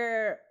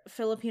younger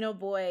Filipino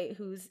boy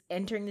who's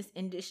entering this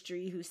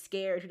industry, who's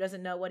scared, who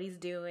doesn't know what he's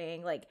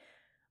doing? Like,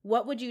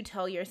 what would you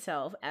tell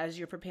yourself as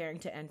you're preparing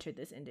to enter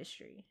this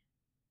industry?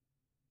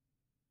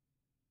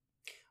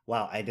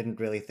 Wow, I didn't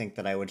really think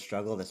that I would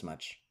struggle this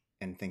much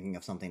in thinking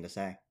of something to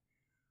say.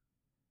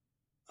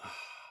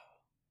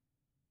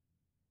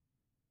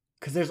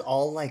 Because there's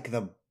all, like,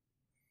 the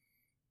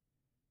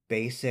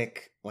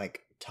basic,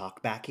 like,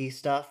 talk-backy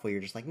stuff where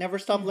you're just like, never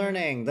stop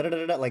learning,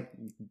 da-da-da-da-da, like,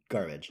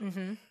 garbage.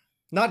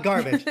 Not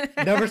garbage,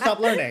 never stop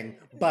learning,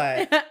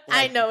 but... Like,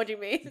 I know what you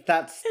mean.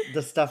 That's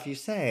the stuff you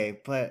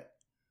say, but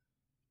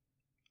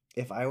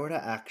if I were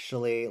to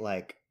actually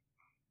like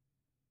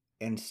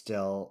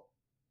instill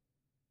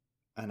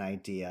an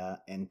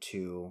idea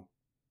into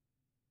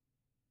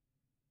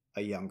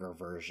a younger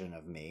version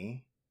of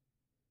me,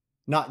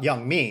 not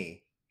young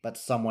me, but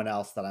someone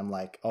else that I'm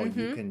like, oh,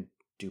 you can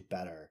do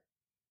better,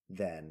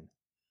 then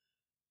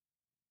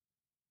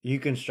you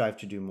can strive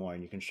to do more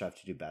and you can strive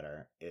to do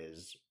better,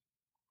 is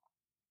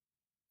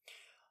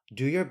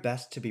do your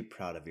best to be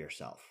proud of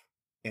yourself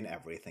in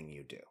everything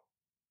you do.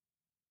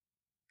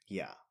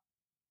 Yeah.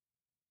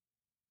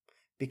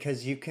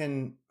 Because you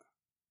can,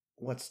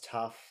 what's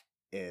tough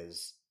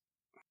is,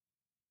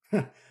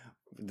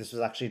 this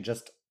was actually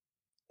just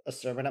a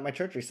sermon at my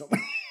church recently.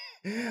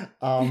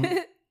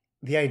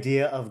 The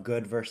idea of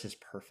good versus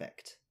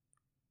perfect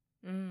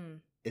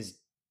is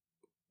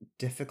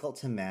difficult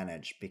to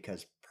manage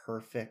because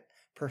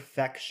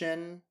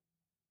perfection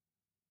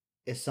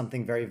is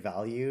something very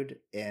valued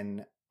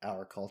in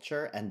our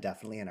culture and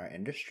definitely in our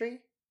industry.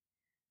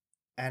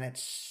 And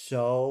it's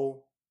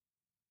so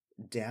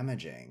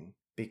damaging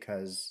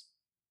because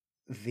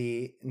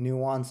the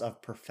nuance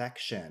of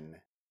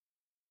perfection,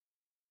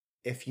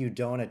 if you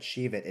don't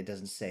achieve it, it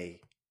doesn't say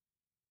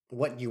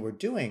what you were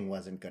doing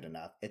wasn't good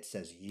enough. It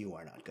says you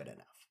are not good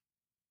enough.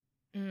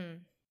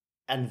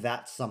 And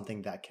that's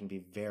something that can be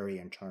very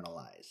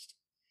internalized.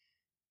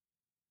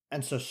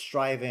 And so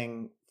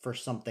striving for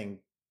something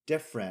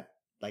different,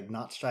 like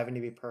not striving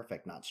to be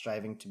perfect, not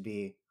striving to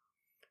be,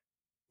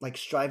 like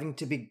striving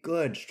to be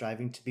good,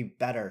 striving to be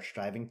better,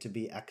 striving to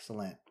be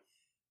excellent,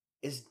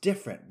 is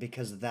different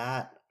because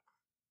that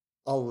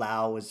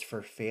allows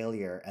for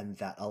failure and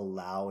that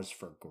allows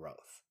for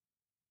growth.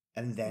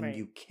 And then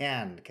you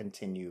can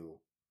continue,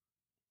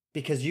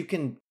 because you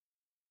can,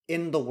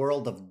 in the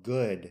world of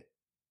good,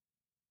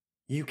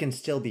 you can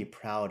still be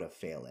proud of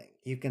failing.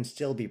 You can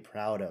still be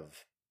proud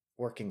of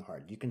working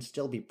hard. You can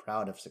still be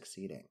proud of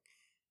succeeding.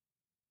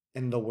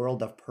 In the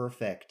world of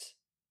perfect,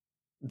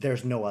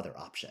 there's no other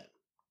option.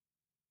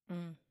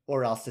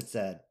 Or else it's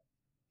an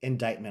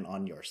indictment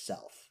on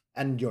yourself.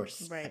 And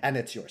and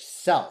it's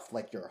yourself,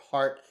 like your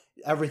heart,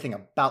 everything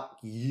about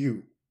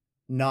you,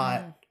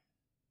 not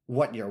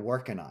what you're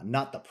working on,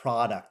 not the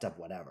product of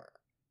whatever.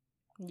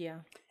 Yeah.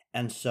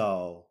 And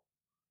so,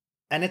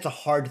 and it's a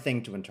hard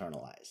thing to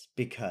internalize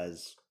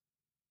because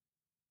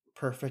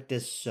perfect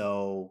is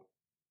so,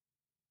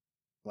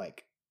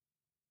 like,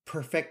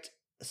 perfect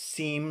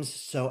seems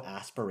so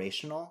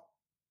aspirational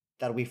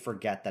that we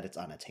forget that it's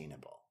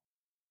unattainable.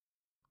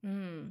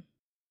 And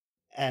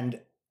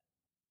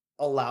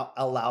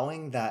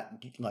allowing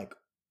that, like,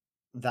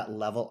 that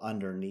level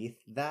underneath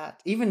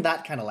that, even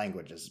that kind of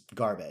language is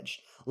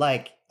garbage.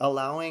 Like,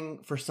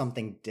 allowing for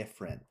something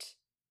different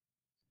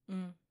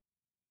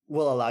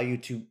will allow you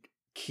to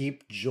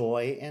keep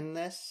joy in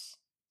this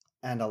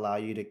and allow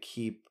you to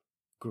keep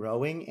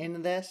growing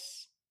in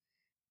this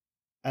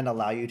and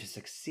allow you to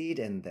succeed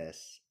in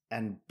this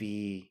and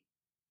be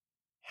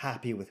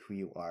happy with who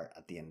you are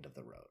at the end of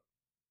the road.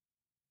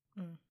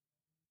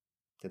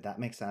 Did that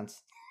make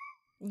sense?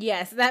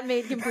 Yes, that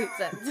made complete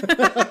sense.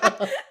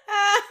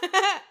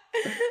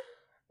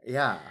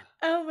 Yeah.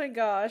 Oh my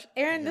gosh.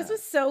 Aaron, this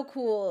was so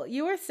cool.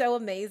 You were so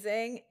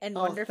amazing and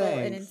wonderful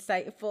and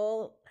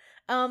insightful.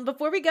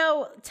 Before we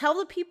go, tell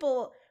the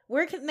people,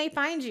 where can they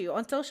find you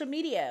on social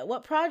media?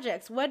 What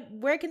projects?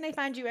 Where can they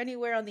find you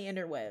anywhere on the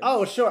interwebs?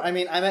 Oh, sure. I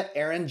mean, I'm at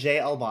Aaron J.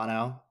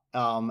 Albano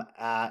on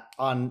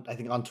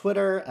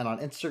Twitter and on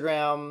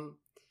Instagram.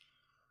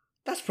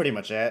 That's pretty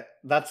much it.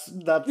 That's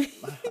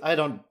I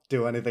don't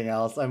do anything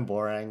else. I'm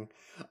boring.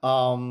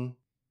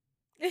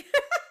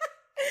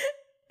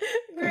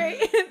 Great.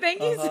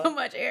 Thank you so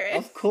much, Aaron.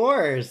 Of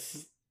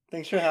course.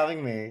 Thanks for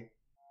having me.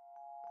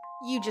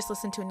 You just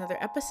listened to another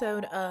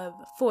episode of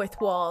Fourth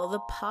Wall, the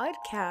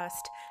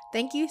podcast.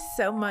 Thank you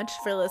so much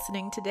for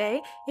listening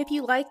today. If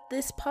you liked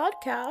this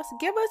podcast,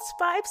 give us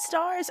 5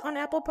 stars on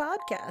Apple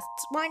Podcasts.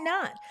 Why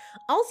not?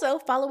 Also,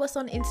 follow us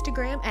on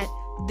Instagram at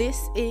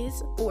This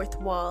Is Fourth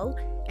Wall.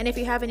 And if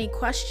you have any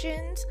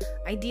questions,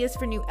 ideas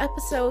for new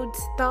episodes,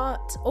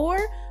 thoughts, or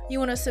you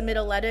want to submit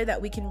a letter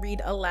that we can read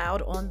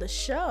aloud on the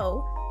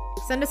show,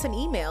 send us an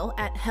email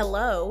at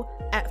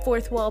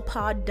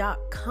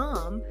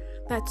hello@fourthwallpod.com.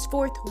 That's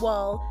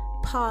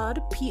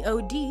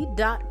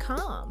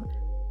fourthwallpod.com.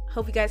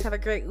 Hope you guys have a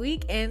great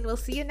week, and we'll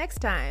see you next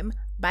time.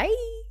 Bye!